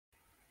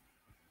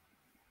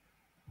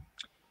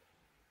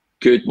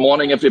Good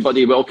morning,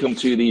 everybody. Welcome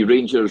to the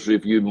Rangers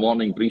Review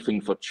morning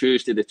briefing for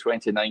Tuesday, the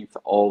 29th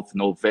of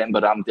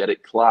November. I'm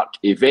Derek Clark,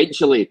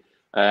 eventually,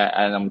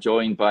 and I'm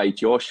joined by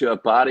Joshua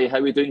Barry. How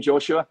are we doing,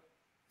 Joshua?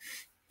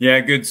 Yeah,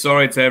 good.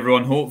 Sorry to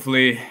everyone.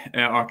 Hopefully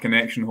our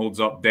connection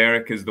holds up.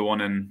 Derek is the one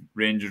in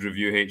Rangers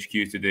Review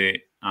HQ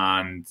today,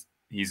 and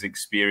he's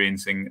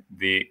experiencing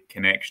the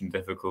connection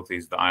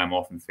difficulties that I am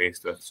often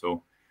faced with.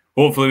 So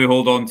hopefully we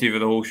hold on to you for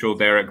the whole show,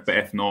 Derek. But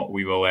if not,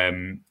 we will.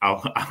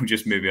 I'll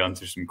just maybe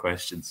answer some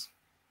questions.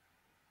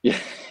 Yeah.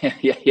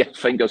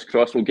 Fingers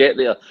crossed. We'll get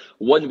there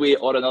one way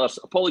or another.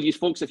 Apologies,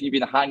 folks, if you've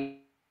been hanging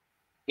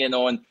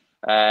on,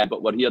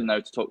 but we're here now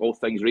to talk all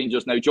things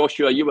Rangers. Now,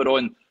 Joshua, you were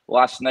on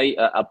last night,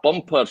 a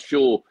bumper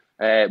show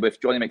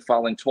with Johnny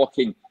McFarlane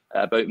talking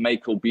about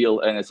Michael Beale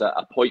and his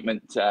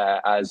appointment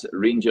as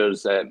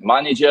Rangers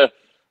manager.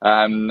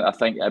 I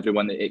think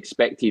everyone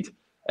expected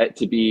it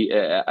to be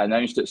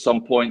announced at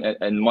some point,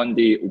 and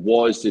Monday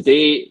was the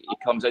day. He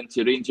comes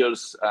into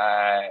Rangers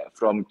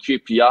from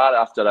QPR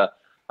after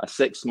a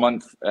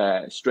 6-month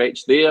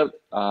stretch there.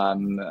 A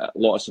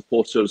lot of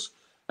supporters,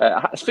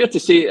 it's fair to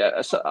say,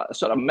 a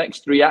sort of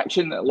mixed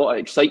reaction, a lot of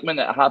excitement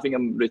at having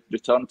him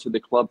return to the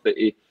club that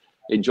he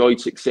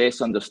enjoyed success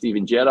under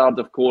Steven Gerrard,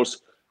 of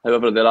course.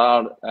 However, there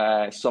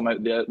are some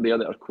out there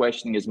that are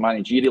questioning his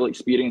managerial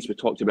experience. We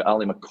talked about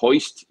Ali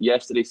McCoist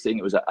yesterday, saying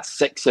it was a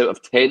 6 out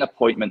of 10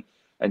 appointment,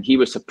 and he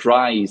was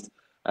surprised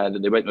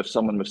that they went with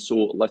someone with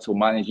so little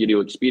managerial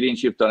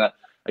experience. You've done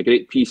a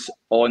great piece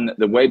on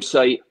the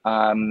website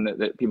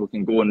that people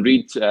can go and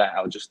read.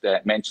 I'll just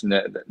mention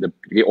the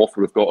great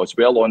offer we've got as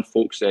well on,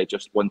 folks.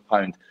 Just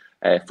 £1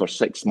 for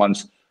 6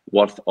 months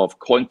worth of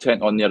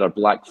content on there. Our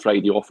Black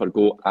Friday offer.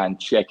 Go and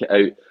check it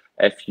out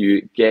if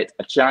you get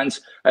a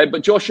chance.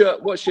 But Joshua,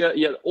 what's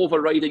your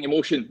overriding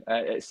emotion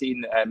at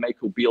seeing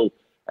Michael Beale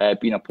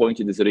being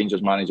appointed as the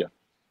Rangers manager?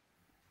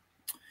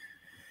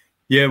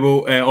 Yeah,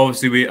 well,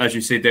 obviously, as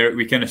you said, Derek,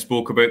 we kind of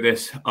spoke about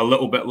this a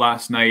little bit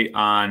last night,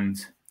 and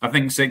I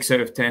think 6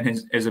 out of 10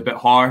 is a bit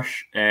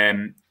harsh.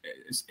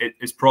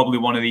 It's probably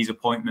one of these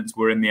appointments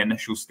where in the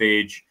initial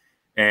stage,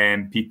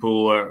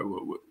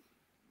 people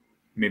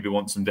maybe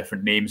want some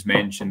different names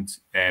mentioned.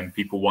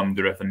 People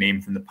wonder if a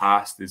name from the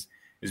past is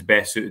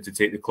best suited to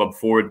take the club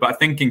forward. But I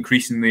think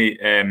increasingly,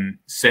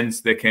 since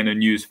the kind of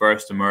news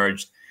first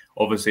emerged,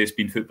 obviously it's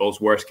been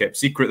football's worst kept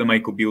secret that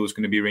Michael Beale is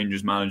going to be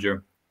Rangers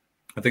manager.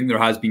 I think there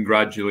has been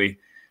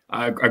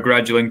a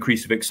gradual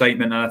increase of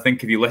excitement. And I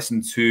think if you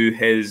listen to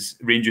his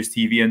Rangers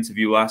TV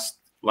interview last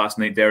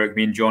night, Derek,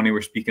 me and Johnny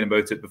were speaking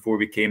about it before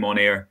we came on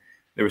air.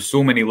 There were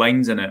so many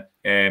lines in it,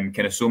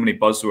 kind of so many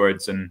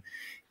buzzwords. And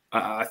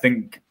I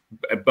think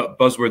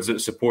buzzwords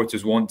that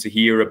supporters want to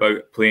hear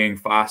about playing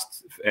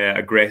fast,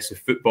 aggressive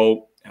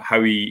football,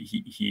 how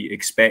he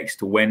expects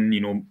to win. You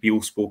know,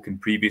 Beale's spoken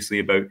previously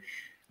about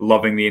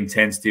loving the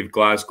intensity of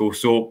Glasgow.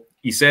 So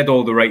he said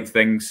all the right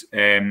things.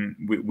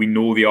 We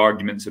know the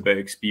arguments about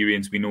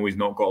experience. We know he's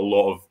not got a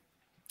lot of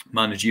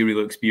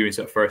managerial experience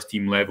at first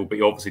team level, but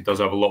he obviously does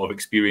have a lot of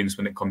experience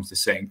when it comes to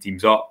setting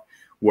teams up,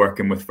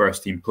 working with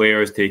first team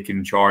players,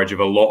 taking charge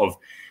of a lot of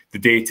the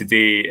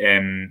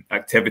day-to-day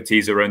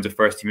activities around the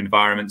first team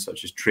environment,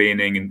 such as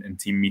training and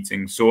team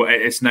meetings. So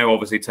it's now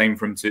obviously time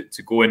for him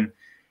to go and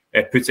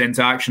put it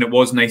into action. It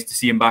was nice to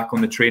see him back on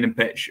the training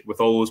pitch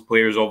with all those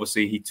players.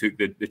 Obviously, he took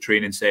the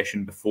training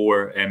session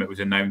before it was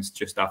announced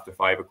just after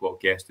 5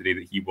 o'clock yesterday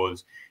that he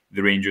was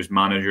the Rangers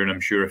manager, and I'm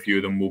sure a few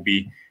of them will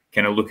be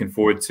kind of looking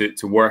forward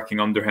to working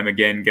under him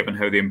again, given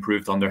how they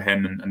improved under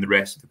him and the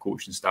rest of the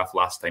coaching staff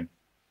last time.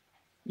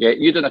 Yeah,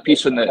 you done a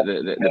piece on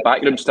the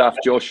backroom staff,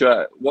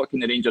 Joshua. What can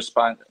the Rangers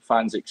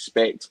fans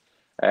expect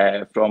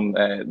from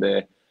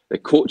the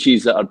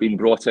coaches that are being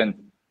brought in?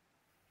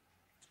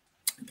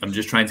 I'm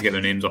just trying to get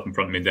their names up in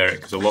front of me, Derek,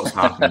 because a lot's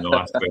happened in the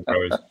last 12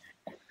 hours.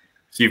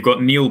 So you've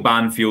got Neil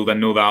Banfield, I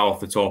know that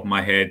off the top of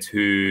my head,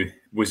 who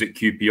was at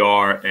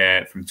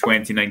QPR from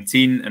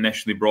 2019,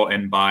 initially brought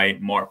in by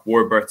Mark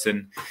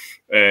Warburton.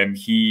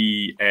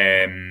 He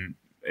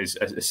is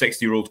a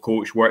 60-year-old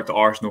coach, worked at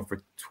Arsenal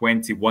for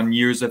 21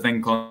 years, I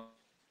think,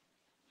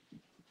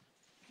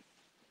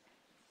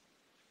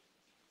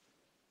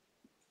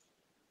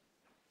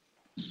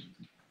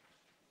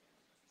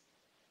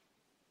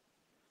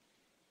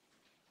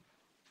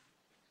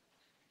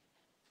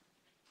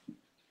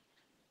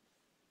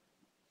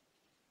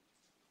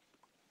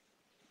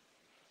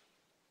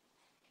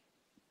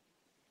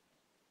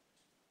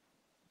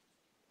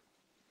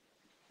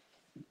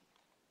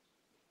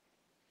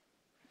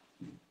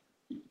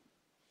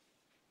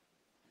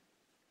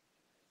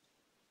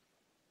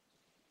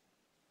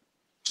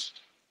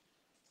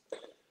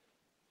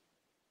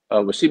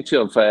 We seem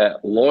to have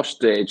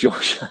lost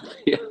Josh.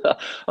 I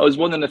was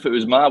wondering if it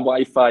was my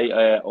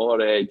Wi-Fi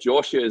or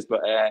Joshua's,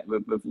 but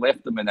we've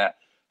left them in a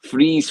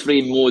freeze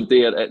frame mode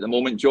there at the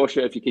moment.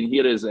 Joshua, if you can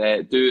hear us,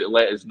 do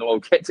let us know. I'll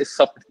get to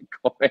some of the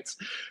comments.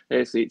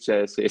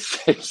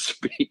 SHS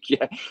speak.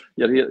 Yeah,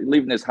 you're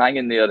leaving us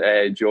hanging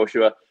there,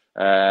 Joshua.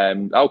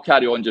 I'll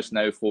carry on just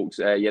now, folks.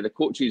 The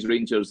coaches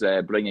Rangers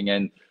bringing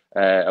in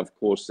Of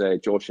course,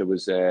 Joshua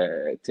was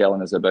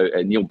telling us about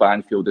Neil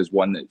Banfield is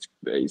one that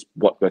he's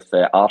worked with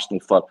Arsenal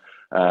for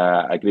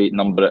a great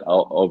number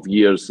of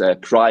years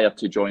prior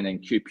to joining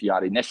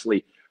QPR,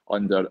 initially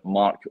under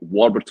Mark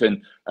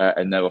Warburton,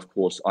 and now, of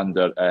course,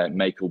 under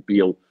Michael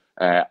Beale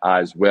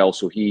as well.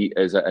 So he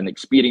is an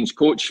experienced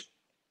coach,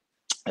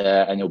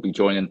 and he'll be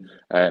joining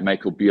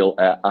Michael Beale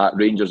at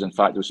Rangers. In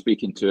fact, I was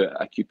speaking to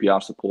a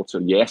QPR supporter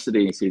yesterday,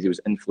 and he says he was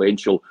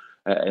influential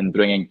in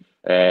bringing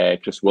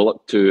Chris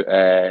Willock to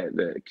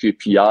the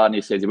QPR, and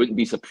he says he wouldn't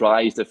be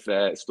surprised if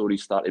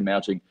stories start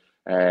emerging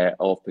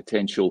of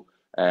potential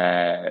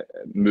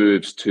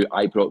moves to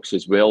Ibrox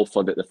as well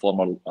for the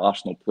former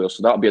Arsenal player.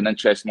 So that'll be an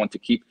interesting one to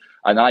keep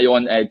an eye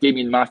on.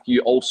 Damien Matthew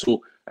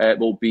also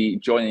will be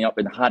joining up,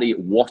 and Harry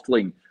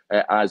Watling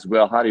as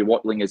well. Harry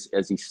Watling is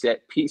his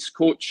set piece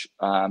coach.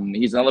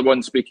 He's another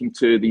one speaking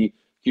to the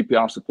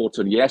QPR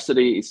supporter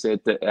yesterday. He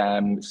said that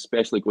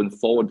especially going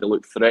forward, they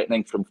look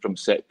threatening from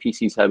set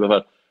pieces.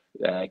 However,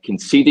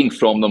 conceding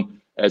from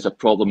them is a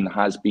problem and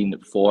has been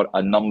for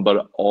a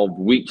number of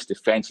weeks.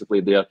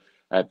 Defensively, they're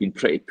been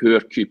pretty poor,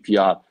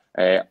 QPR,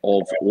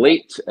 of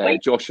late.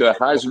 Joshua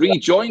has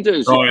rejoined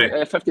us.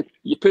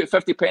 You put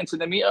 50 pence in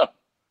the meter.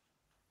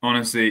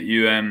 Honestly,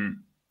 you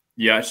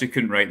actually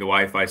couldn't write the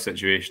Wi-Fi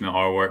situation at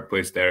our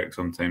workplace, Derek,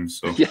 sometimes.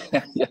 So.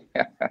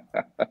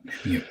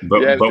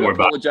 But we're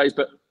apologise,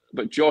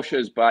 but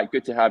Joshua's back.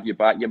 Good to have you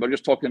back. Yeah, we're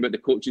just talking about the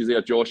coaches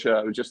there, Joshua.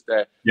 I was just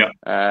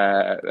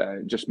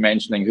just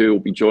mentioning who will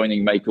be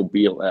joining Michael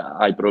Beale,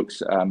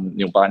 Ibrox,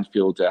 Neil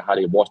Banfield,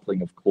 Harry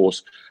Watling, of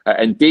course,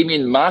 and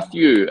Damien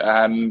Matthew.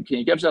 Can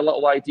you give us a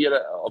little idea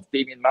of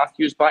Damien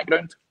Matthew's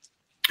background?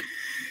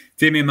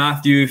 Damien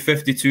Matthew,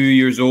 52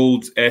 years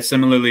old,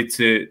 similarly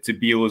to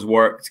Beale, has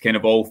worked kind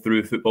of all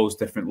through football's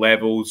different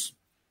levels.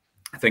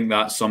 I think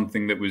that's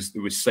something that was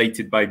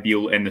cited by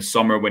Beale in the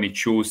summer when he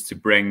chose to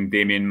bring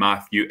Damien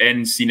Matthew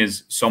in, seen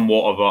as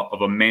somewhat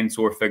of a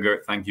mentor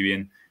figure. Thank you,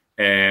 Ian.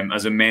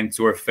 As a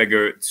mentor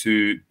figure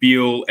to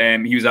Beale.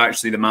 He was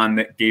actually the man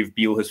that gave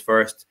Beale his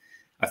first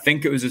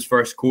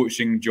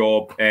coaching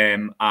job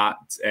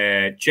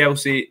at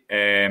Chelsea,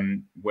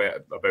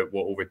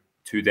 over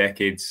 2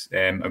 decades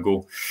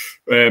ago.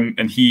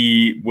 And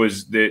he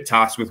was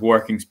tasked with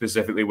working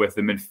specifically with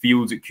the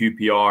midfield at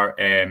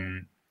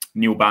QPR,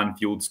 Neil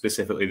Banfield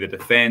specifically the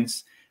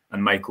defence,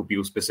 and Michael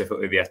Beale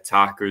specifically the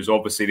attackers.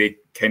 Obviously, they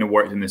kind of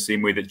worked in the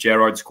same way that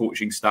Gerrard's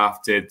coaching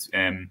staff did,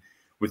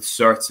 with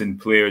certain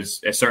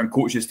players, certain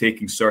coaches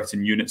taking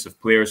certain units of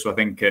players. So I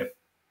think at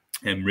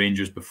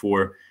Rangers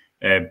before,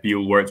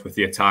 Beale worked with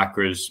the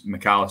attackers,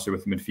 McAllister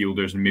with the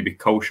midfielders, and maybe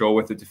Culshaw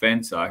with the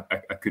defence. I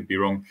could be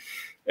wrong.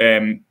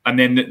 And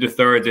then the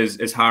third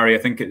is Harry. I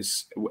think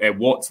it's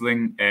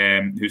Watling,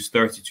 who's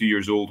 32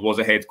 years old, was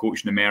a head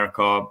coach in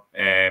America.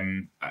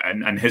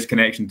 And his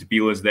connection to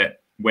Beale is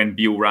that when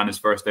Beale ran his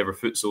first ever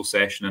futsal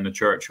session in the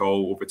Church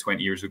Hall over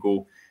 20 years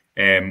ago,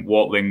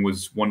 Watling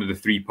was one of the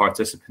 3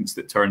 participants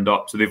that turned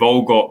up. So they've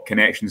all got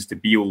connections to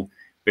Beale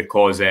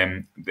because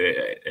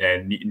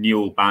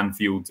Neil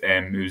Banfield,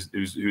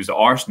 who's at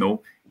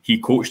Arsenal, he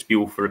coached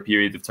Beale for a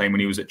period of time when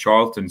he was at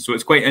Charlton. So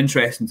it's quite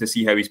interesting to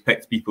see how he's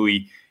picked people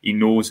he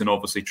knows and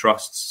obviously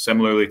trusts,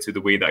 similarly to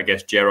the way that I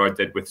guess Gerrard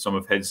did with some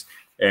of his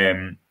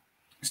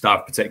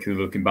staff,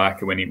 particularly looking back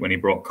at when he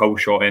brought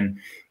Culshaw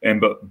in.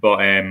 But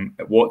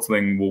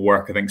Watling will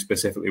work, I think,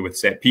 specifically with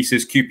set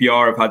pieces.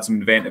 QPR have had some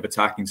inventive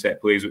attacking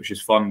set plays, which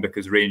is fun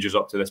because Rangers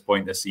up to this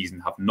point this season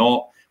have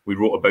not. We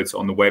wrote about it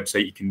on the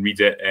website. You can read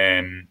it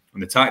on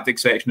the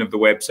tactics section of the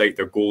website.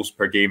 Their goals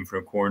per game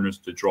from corners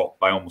to drop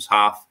by almost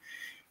half.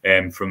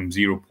 From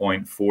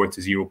 0.4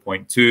 to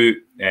 0.2.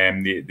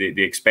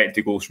 The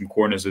expected goals from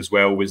corners as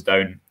well was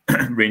down.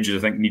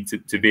 Rangers, I think, need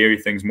to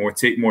vary things more,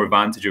 take more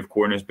advantage of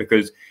corners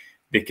because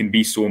they can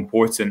be so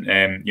important.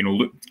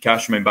 Look,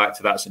 cast your mind back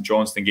to that St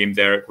Johnstone game,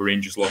 Derek, where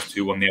Rangers lost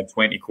 2-1. They had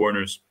 20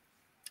 corners.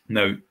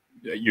 Now,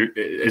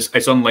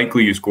 it's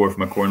unlikely you score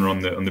from a corner on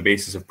the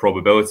basis of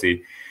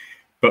probability,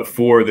 but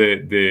for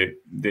the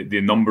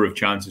number of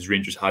chances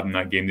Rangers had in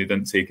that game, they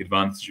didn't take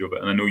advantage of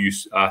it. And I know you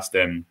asked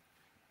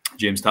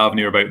James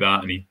Tavernier about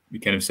that, and he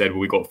kind of said, well,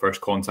 we got first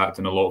contact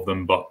in a lot of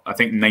them, but I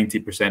think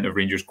 90% of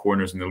Rangers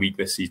corners in the league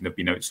this season have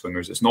been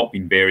out-swingers. It's not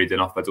been varied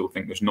enough. I don't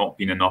think there's not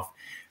been enough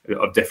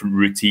of different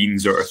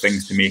routines or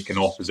things to make an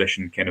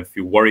opposition kind of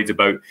feel worried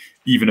about,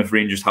 even if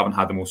Rangers haven't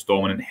had the most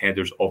dominant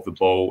headers of the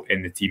ball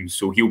in the team.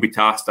 So he'll be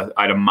tasked,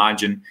 I'd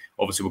imagine,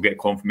 obviously we'll get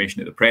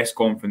confirmation at the press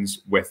conference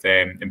with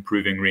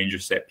improving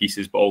Rangers set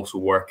pieces, but also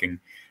working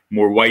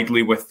more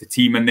widely with the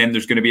team. And then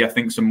there's going to be, I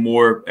think, some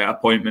more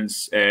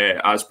appointments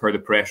as per the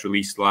press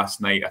release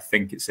last night. I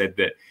think it said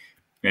that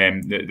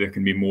there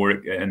can be more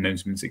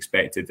announcements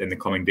expected in the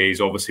coming days.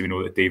 Obviously, we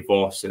know that Dave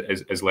Voss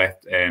has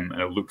left, and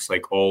it looks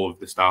like all of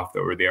the staff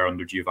that were there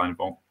under Giovanni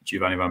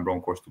van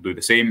Bronckhorst will do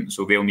the same.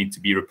 So they'll need to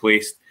be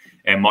replaced,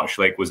 much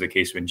like was the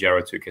case when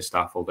Gerrard took his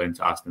staff all down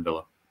to Aston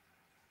Villa.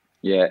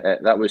 Yeah,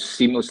 that was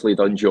seamlessly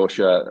done,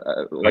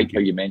 Joshua. How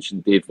you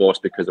mentioned Dave Voss,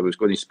 because I was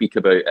going to speak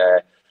about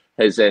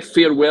his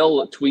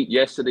farewell tweet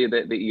yesterday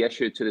that he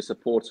issued to the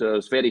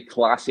supporters. Very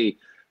classy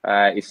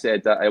He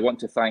said that I want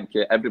to thank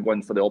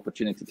everyone for the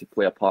opportunity to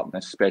play a part in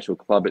this special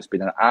club. It's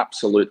been an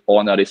absolute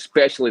honour,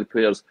 especially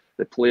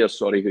the players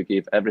who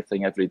gave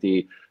everything every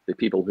day, the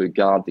people who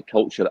guard the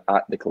culture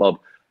at the club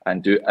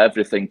and do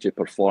everything to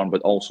perform,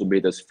 but also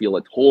made us feel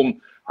at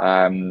home.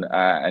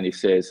 And he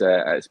says,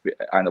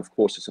 and of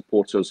course the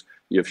supporters,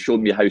 you've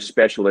shown me how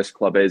special this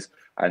club is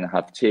and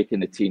have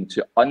taken the team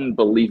to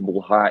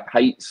unbelievable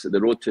heights.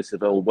 The road to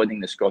Seville, winning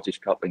the Scottish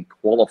Cup and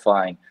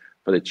qualifying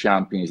for the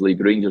Champions League.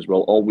 Rangers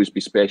will always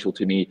be special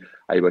to me.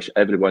 I wish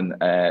everyone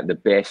the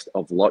best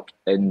of luck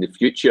in the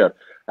future.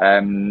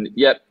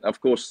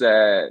 Of course,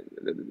 the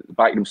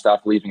backroom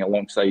staff leaving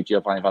alongside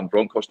Giovanni Van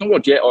Bronckhorst. No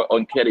word yet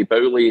on Kerry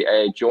Bowley,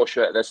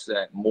 Joshua, at this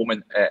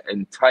moment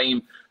in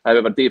time.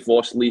 However, Dave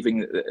Voss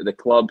leaving the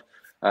club.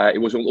 He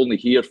was only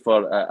here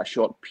for a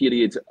short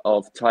period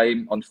of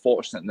time.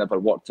 Unfortunately, it never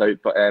worked out.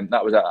 But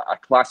that was a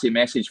classy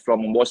message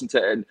from him, wasn't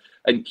it?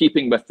 In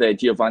keeping with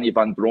Giovanni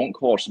Van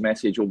Bronckhorst's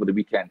message over the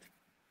weekend.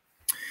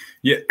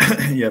 Yeah,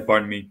 yeah.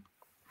 Pardon me.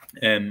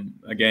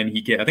 Again,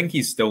 I think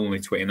he's still only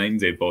 29,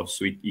 Dave Voss.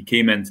 So he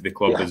came into the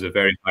club as a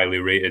very highly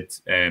rated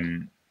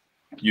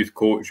youth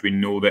coach. We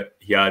know that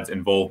he had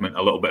involvement,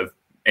 a little bit of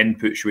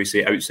input, should we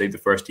say, outside the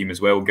first team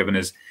as well, given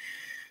his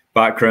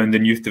background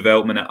in youth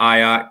development at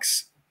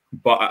Ajax.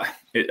 But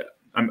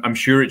I'm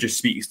sure it just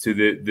speaks to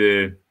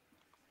the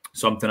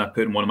something I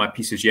put in one of my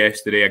pieces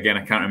yesterday. Again,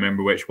 I can't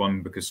remember which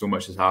one because so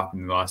much has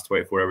happened in the last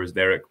 24 hours,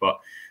 Derek. But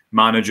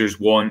managers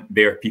want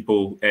their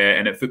people,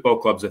 and at football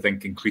clubs, I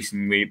think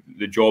increasingly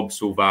the job's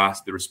so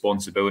vast, the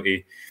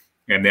responsibility,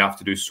 and they have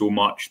to do so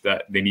much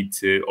that they need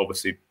to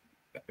obviously,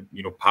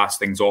 pass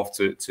things off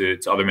to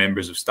other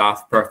members of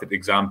staff. Perfect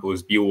example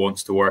is Beale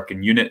wants to work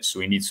in units,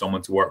 so he needs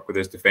someone to work with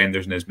his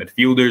defenders and his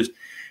midfielders.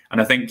 And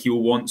I think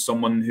he'll want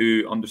someone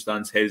who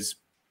understands his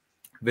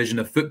vision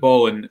of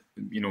football. And,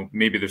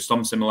 maybe there's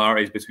some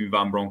similarities between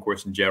Van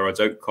Bronckhorst and Gerrard's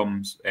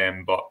outcomes.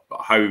 But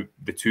how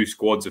the two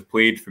squads have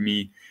played, for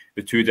me,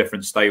 the two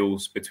different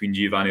styles between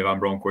Giovanni Van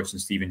Bronckhorst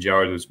and Steven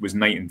Gerrard was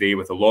night and day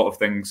with a lot of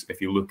things.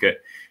 If you look at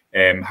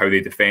how they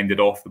defended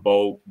off the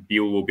ball,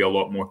 Beale will be a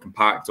lot more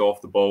compact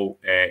off the ball.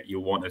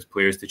 You'll want his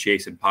players to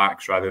chase in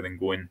packs rather than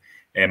going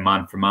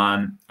man for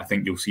man. I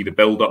think you'll see the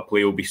build-up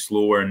play will be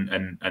slower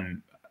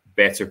and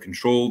better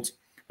controlled.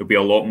 There'll be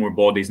a lot more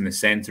bodies in the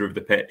centre of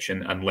the pitch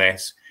and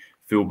less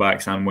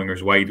fullbacks and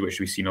wingers wide, which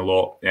we've seen a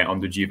lot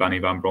under Giovanni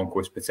Van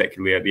Bronckhorst,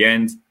 particularly at the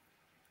end.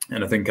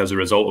 And I think as a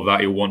result of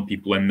that, he'll want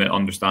people in that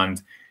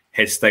understand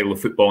his style of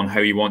football and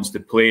how he wants to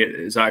play it.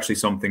 It's actually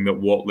something that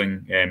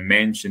Watling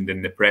mentioned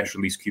in the press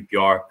release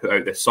QPR put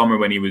out this summer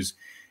when he was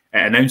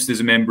announced as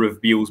a member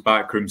of Beale's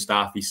backroom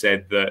staff. He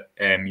said that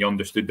he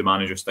understood the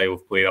manager's style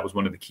of play. That was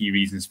one of the key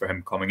reasons for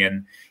him coming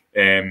in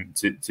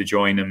to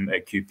join him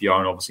at QPR,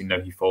 and obviously now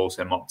he follows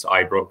him up to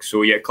Ibrox.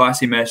 So yeah,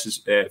 classy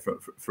message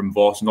from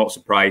Voss. Not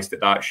surprised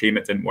at that. Shame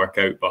it didn't work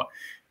out, but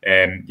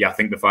I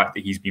think the fact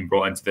that he's been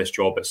brought into this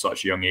job at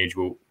such a young age,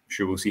 we'll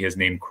see his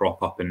name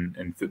crop up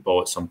in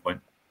football at some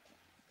point.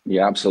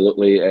 Yeah,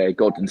 absolutely.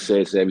 Gordon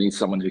says we need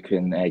someone who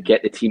can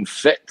get the team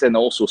fit and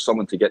also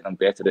someone to get them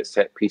better at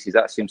set pieces.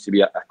 That seems to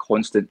be a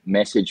constant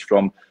message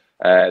from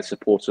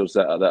supporters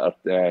that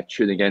are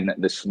tuning in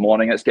this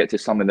morning. Let's get to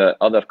some of the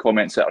other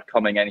comments that are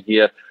coming in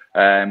here.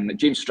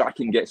 James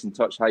Strachan gets in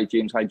touch. Hi,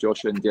 James. Hi,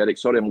 Joshua and Derek.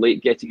 Sorry I'm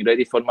late getting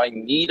ready for my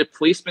knee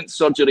replacement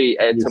surgery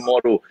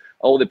tomorrow.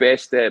 All the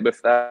best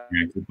with that.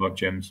 Yeah, good luck,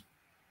 James.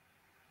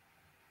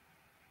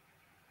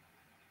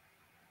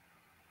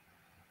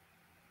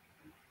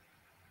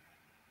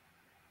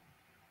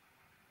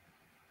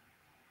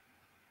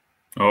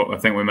 Oh, I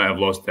think we might have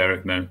lost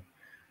Derek now.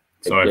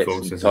 Sorry,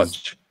 folks.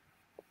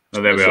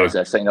 Oh, there we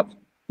are. Sign up.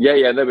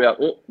 Yeah, there we are.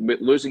 Oh, we're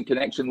losing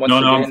connection once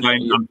again.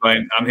 No, I'm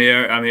fine. I'm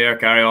here.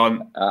 Carry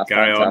on.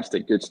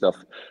 Fantastic. Good stuff.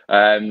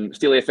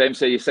 Steely FM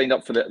say you signed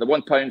up for the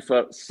 £1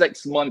 for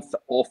 6 month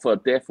offer.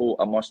 Defo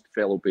a must,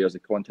 fellow Bears. The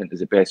content is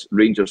the best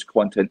Rangers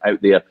content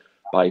out there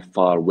by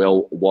far.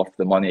 Well worth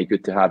the money.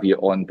 Good to have you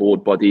on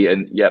board, buddy.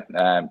 And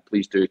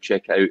please do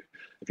check out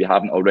if you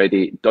haven't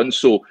already done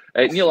so.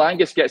 Neil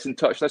Angus gets in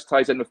touch. This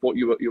ties in with what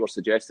you were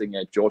suggesting,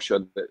 Joshua,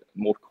 that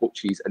more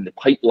coaches in the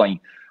pipeline.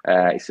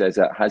 He says,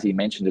 has he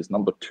mentioned his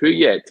number 2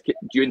 yet? Do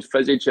you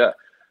envisage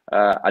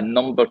a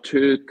number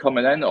 2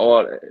 coming in,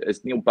 or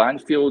is Neil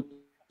Banfield,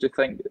 do you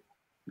think,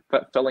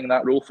 filling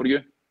that role for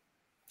you?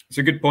 It's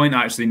a good point,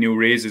 actually, Neil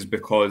raises,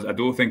 because I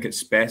don't think it's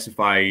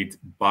specified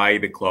by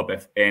the club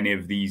if any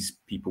of these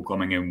people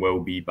coming in will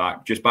be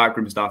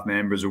backroom staff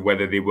members, or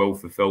whether they will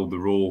fulfil the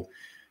role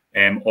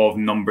of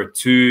number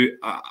 2.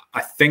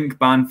 I think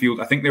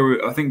Banfield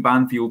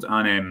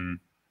and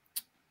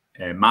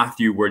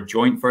Matthew were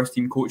joint first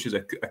team coaches.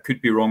 I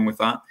could be wrong with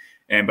that,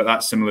 but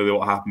that's similarly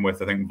what happened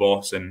with, I think,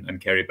 Voss and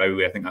Kerry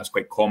Bowley. I think that's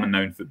quite common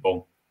now in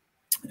football.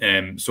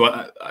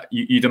 So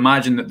you'd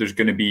imagine that there's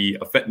going to be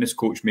a fitness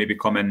coach maybe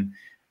coming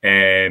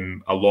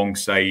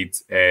alongside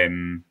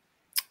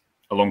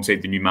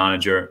the new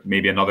manager,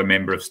 maybe another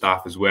member of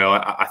staff as well.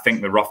 I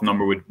think the rough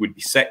number would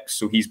be 6.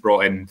 So he's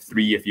brought in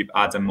 3. If you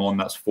add him on,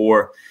 that's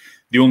 4.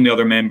 The only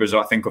other members,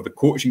 I think, of the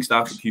coaching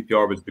staff at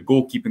QPR was the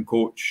goalkeeping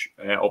coach.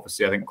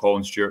 Obviously, I think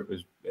Colin Stewart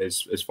was,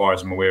 as far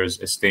as I'm aware, is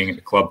staying at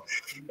the club.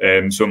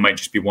 So it might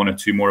just be one or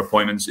two more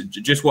appointments.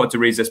 Just wanted to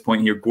raise this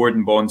point here.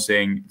 Gordon Bond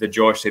saying, did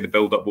Josh say the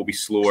build-up will be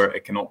slower?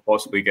 It cannot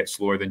possibly get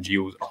slower than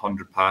Gio's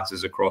 100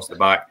 passes across the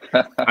back.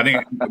 I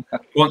think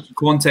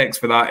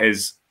context for that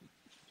is,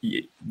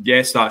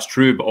 yes, that's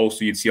true, but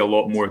also you'd see a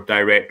lot more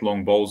direct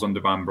long balls under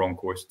Van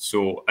Bronckhorst.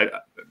 So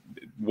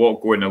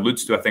what Gordon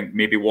alludes to, I think,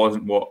 maybe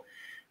wasn't what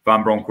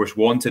Van Bronckhorst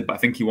wanted, but I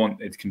think he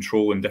wanted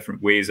control in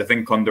different ways. I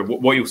think under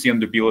what you'll see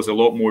under Beale is a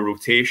lot more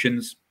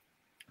rotations,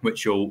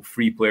 which will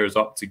free players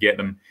up to get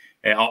them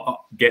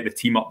get the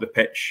team up the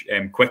pitch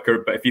quicker.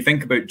 But if you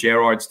think about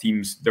Gerrard's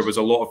teams, there was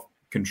a lot of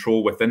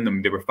control within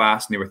them. They were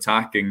fast and they were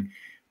attacking.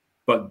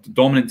 But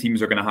dominant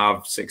teams are going to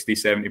have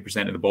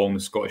 60-70% of the ball in the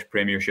Scottish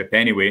Premiership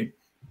anyway.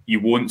 You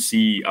won't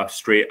see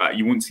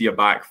a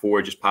back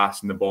four just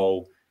passing the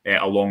ball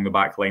along the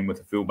back line with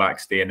the fullback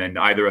staying in.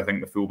 Either I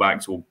think the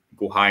fullbacks will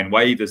go high and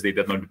wide as they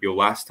did under Beale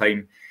last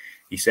time.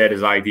 He said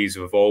his ideas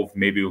have evolved.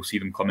 Maybe we'll see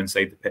them come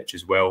inside the pitch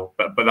as well.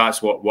 But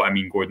that's what I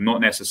mean, Gordon.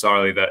 Not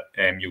necessarily that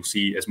you'll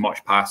see as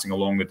much passing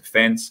along the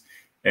defence,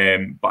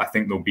 but I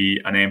think there'll be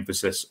an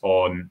emphasis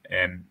on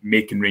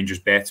making Rangers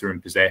better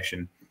in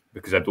possession,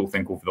 because I don't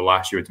think over the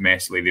last year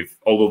domestically,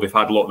 although they've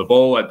had a lot of the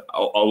ball, a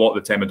lot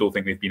of the time I don't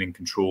think they've been in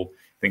control.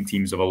 I think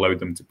teams have allowed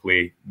them to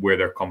play where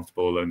they're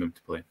comfortable allowing them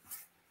to play.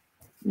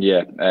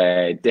 Yeah,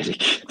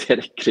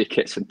 Derek Gray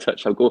gets in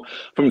touch. I'll go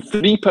from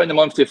 £3 a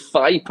month to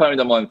 £5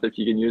 a month if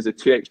you can use the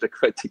 £2 extra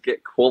quid to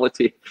get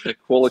quality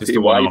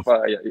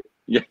Wi-Fi.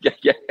 Yeah.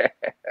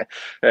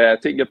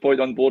 Take your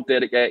point on board,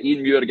 Derek.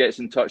 Ian Muir gets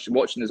in touch,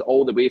 watching us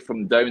all the way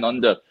from down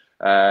under.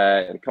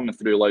 Coming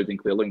through loud and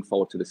clear. Looking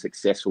forward to the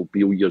successful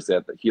Beale years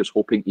there. But here's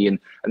hoping, Ian.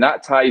 And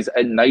that ties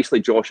in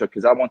nicely, Joshua,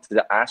 because I wanted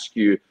to ask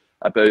you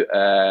about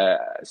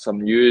some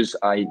news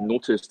I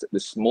noticed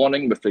this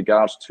morning with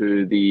regards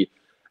to the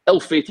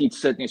ill-fated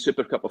Sydney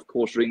Super Cup. Of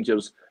course,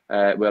 Rangers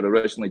were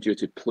originally due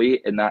to play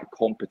in that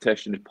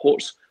competition.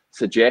 Reports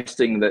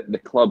suggesting that the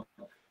club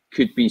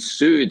could be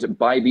sued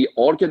by the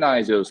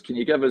organisers. Can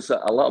you give us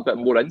a little bit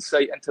more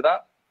insight into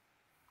that?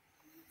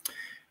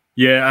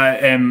 Yeah,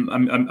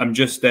 I'm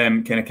just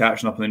kind of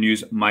catching up on the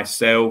news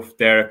myself,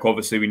 Derek.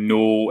 Obviously, we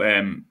know,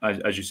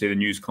 as you say, the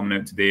news coming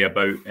out today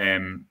about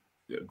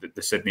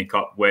the Sydney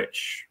Cup,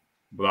 which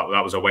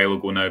that was a while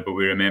ago now, but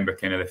we remember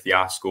kind of the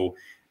fiasco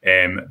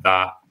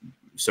that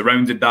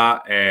surrounded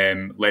that,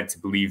 led to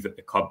believe that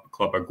the club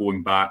are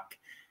going back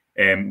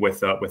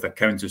with a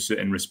counter-suit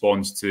in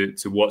response to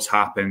what's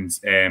happened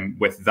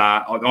with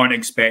that. Aren't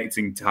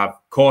expecting to have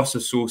costs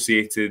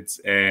associated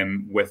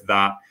with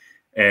that,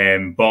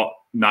 but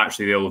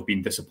naturally they'll have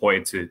been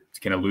disappointed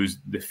to kind of lose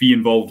the fee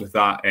involved with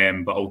that.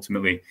 But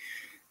ultimately,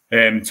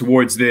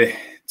 towards the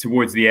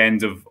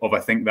end of I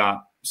think that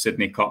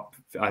Sydney Cup,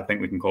 I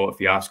think we can call it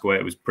fiasco,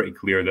 it was pretty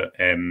clear that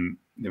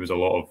there was a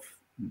lot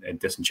of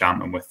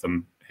disenchantment with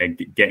them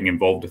getting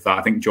involved with that.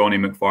 I think Johnny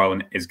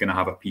McFarlane is going to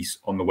have a piece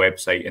on the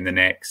website in the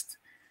next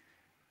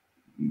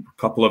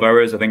couple of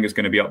hours. I think it's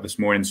going to be up this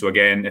morning. So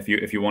again, if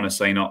you want to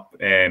sign up,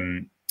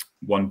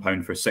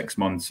 £1 for 6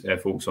 months,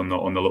 folks, on the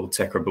little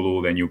ticker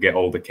below, then you'll get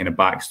all the kind of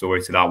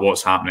backstory to that,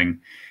 what's happening.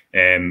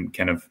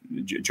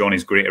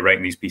 Johnny's great at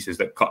writing these pieces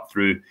that cut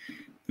through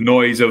the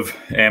noise of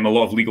a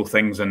lot of legal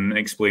things and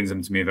explains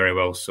them to me very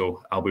well.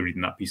 So I'll be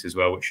reading that piece as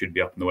well, which should be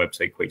up on the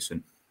website quite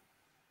soon.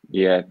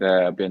 Yeah,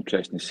 it'll be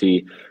interesting to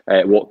see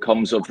what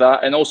comes of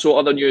that. And also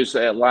other news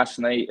last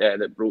night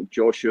that broke,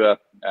 Joshua.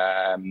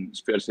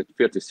 It's fair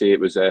to say it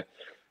was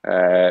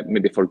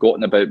maybe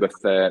forgotten about with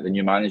the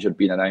new manager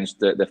being announced.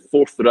 The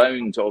fourth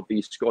round of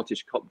the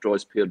Scottish Cup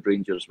draws paired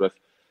Rangers with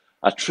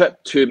a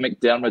trip to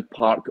McDermott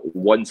Park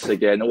once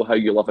again. Oh, how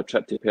you love a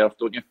trip to Perth,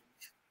 don't you?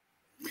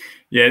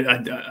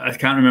 Yeah, I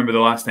can't remember the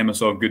last time I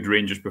saw a good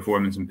Rangers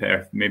performance in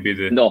Perth. Maybe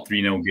the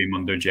 3-0 game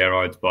under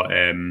Gerrard, but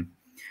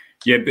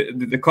yeah,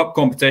 but the cup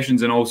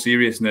competitions, in all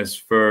seriousness,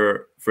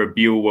 for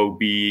Beale will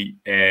be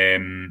a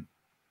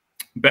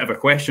bit of a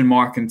question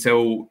mark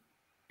until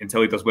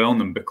he does well in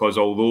them. Because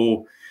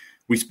although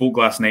we spoke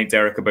last night,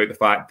 Derek, about the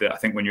fact that I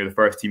think when you're the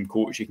first team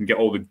coach, you can get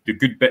all the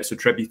good bits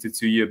attributed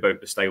to you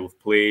about the style of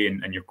play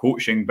and your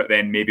coaching, but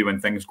then maybe when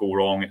things go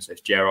wrong, it's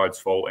Gerrard's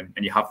fault,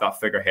 and you have that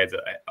figurehead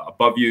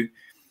above you.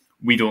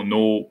 We don't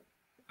know.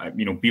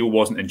 Beale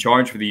wasn't in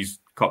charge for these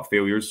cup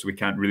failures, so we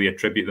can't really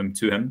attribute them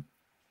to him.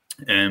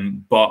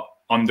 But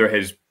under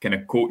his kind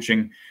of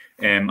coaching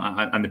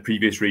and the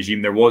previous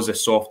regime, there was a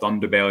soft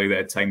underbelly that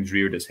at times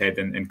reared its head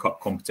in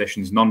cup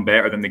competitions. None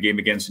better than the game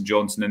against St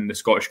Johnstone in the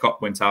Scottish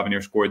Cup when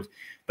Tavernier scored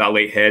that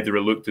late header.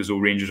 It looked as though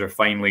Rangers are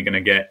finally going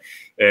to get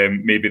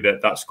maybe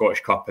that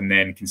Scottish Cup, and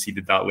then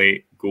conceded that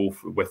late goal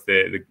with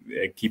the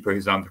keeper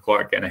Xander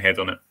Clark getting ahead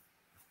on it.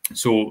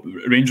 So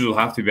Rangers will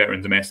have to be better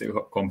in domestic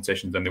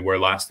competitions than they were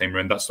last time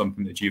around. That's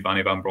something that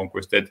Giovanni Van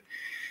Bronckhorst did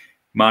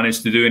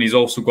manage to do, and he's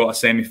also got a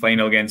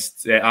semi-final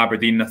against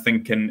Aberdeen, I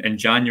think, in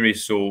January.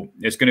 So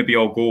it's going to be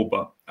all go.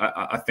 But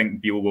I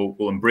think Beale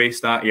will embrace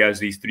that. He has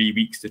these 3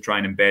 weeks to try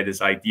and embed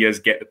his ideas,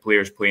 get the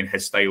players playing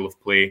his style of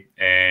play.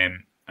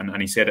 And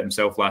he said it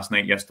himself last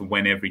night, he has to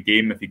win every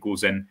game. If he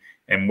goes in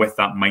with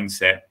that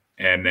mindset,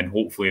 then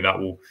hopefully that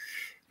will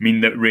mean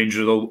that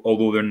Rangers,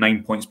 although they're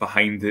 9 points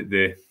behind,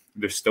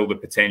 there's still the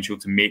potential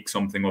to make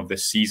something of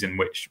this season,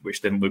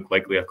 which didn't look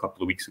likely a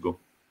couple of weeks ago.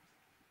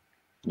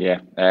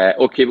 Yeah.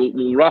 Okay,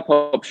 we'll wrap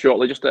up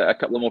shortly. Just a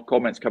couple of more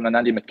comments coming in.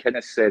 Andy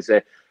McInnes says,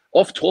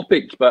 off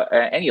topic, but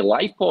any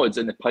live pods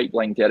in the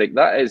pipeline, Derek?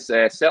 That is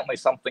certainly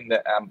something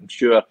that I'm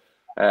sure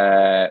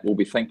we'll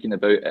be thinking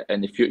about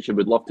in the future.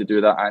 We'd love to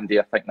do that, Andy.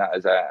 I think that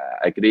is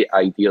a great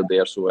idea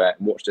there. So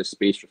watch this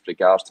space with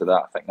regards to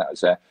that. I think that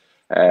is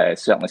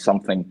certainly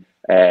something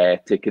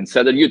to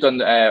consider. You've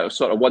done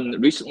sort of one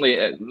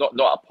recently, not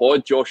a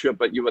pod, Joshua,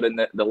 but you were in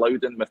the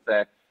Loudon with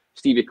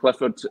Stevie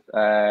Clifford,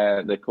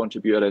 the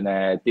contributor,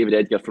 and David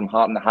Edgar from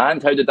Heart in the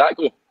Hand. How did that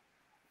go?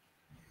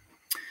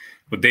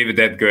 Well, David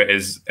Edgar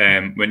is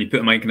when you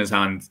put a mic in his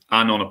hand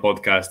and on a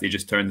podcast, he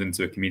just turns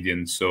into a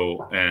comedian.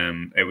 So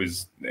he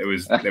was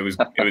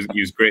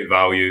great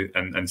value,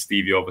 and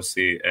Stevie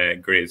obviously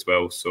great as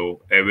well.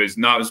 So it was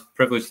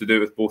privileged to do it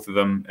with both of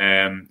them.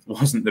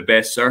 Wasn't the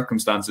best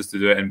circumstances to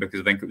do it in, because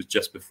I think it was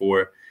just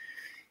before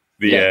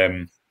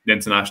the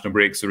international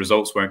break, so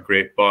results weren't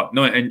great. But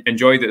no,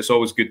 enjoyed it. It's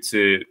always good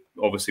to,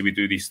 obviously we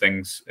do these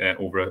things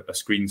over a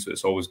screen, so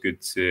it's always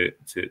good to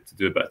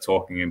do a bit of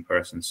talking in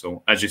person.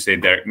 So as you say,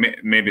 Derek,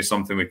 maybe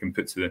something we can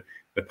put to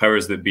the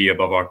powers that be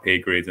above our pay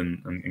grade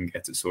and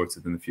get it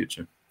sorted in the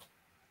future.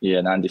 Yeah,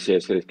 and Andy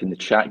says, can the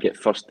chat get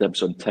first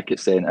dibs on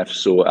tickets then? If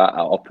so,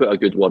 I'll put a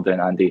good word in,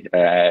 Andy.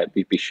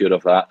 Be sure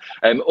of that.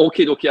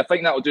 Okay, I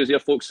think that'll do us here,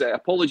 folks.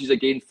 Apologies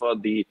again for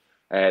the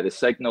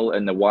signal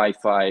and the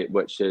Wi-Fi,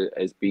 which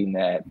has been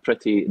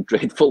pretty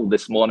dreadful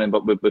this morning,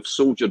 but we've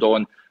soldiered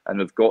on and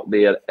we've got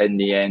there in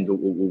the end.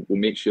 We'll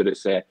make sure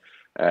it's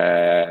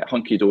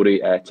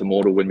hunky-dory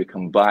tomorrow when we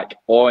come back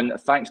on.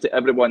 Thanks to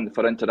everyone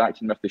for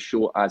interacting with the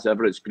show as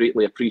ever. It's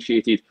greatly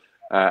appreciated.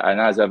 And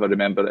as ever,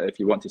 remember, if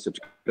you want to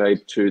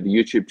subscribe to the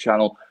YouTube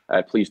channel,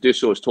 please do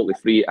so. It's totally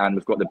free. And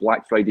we've got the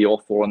Black Friday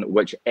offer on,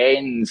 which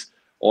ends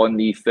on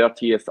the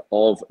 30th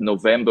of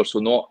November. So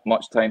not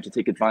much time to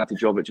take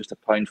advantage of it. Just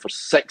 £1 for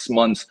 6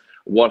 months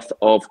worth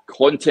of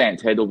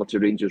content. Head over to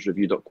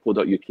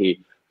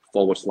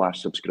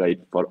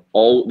rangersreview.co.uk/subscribe for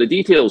all the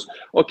details.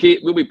 Okay,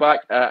 we'll be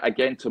back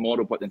again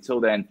tomorrow. But until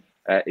then,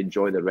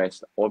 enjoy the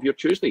rest of your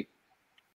Tuesday.